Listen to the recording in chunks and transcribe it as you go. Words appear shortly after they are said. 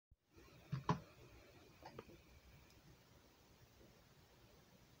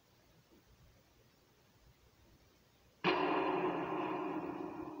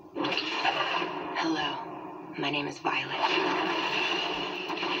My name is Violet.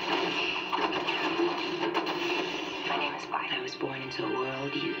 My name is Violet. I was born into a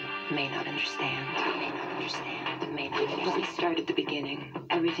world you may not understand. Let me start at the beginning.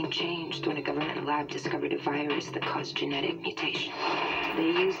 Everything changed when a government lab discovered a virus that caused genetic mutation. They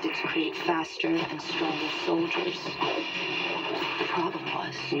used it to create faster and stronger soldiers. The problem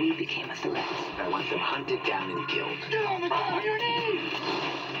was, we became a threat. I want them hunted down and killed. Get on the ground on your knees!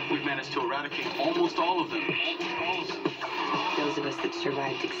 We've managed to eradicate almost all of them. Those of us that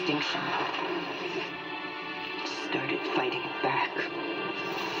survived extinction started fighting back.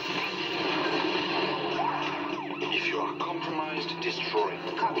 If you are compromised, destroy.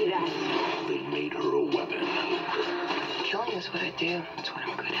 Copy that. They made her a weapon. Killing is what I do. It's what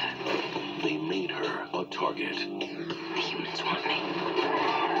I'm good at. They made her a target. The humans want me.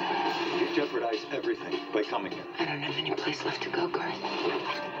 You jeopardize everything by coming here. I don't have any place left to go, Garth.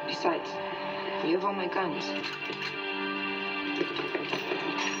 Besides, you have all my guns.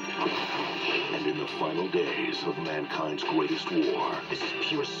 And in the final days of mankind's greatest war, This is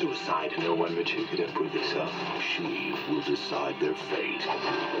pure suicide. No one but you could have put this up. she will decide their fate.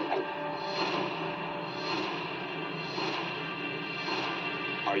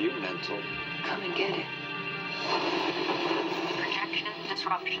 Are you mental? Come and get it. Projection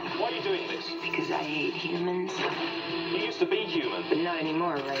disruption. Why are you doing this? Because I hate humans. You used to be human. But not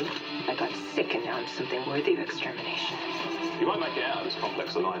anymore, right? I got sick and now I'm something worthy of extermination. You won't make it out of this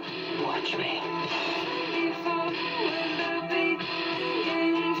complex alive. Watch me.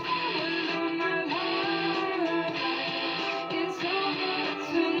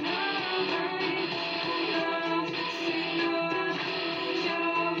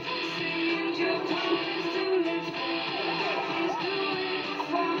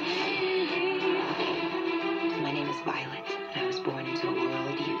 My name is Violet, and I was born into a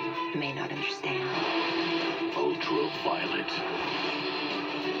world you may not understand. Ultraviolet.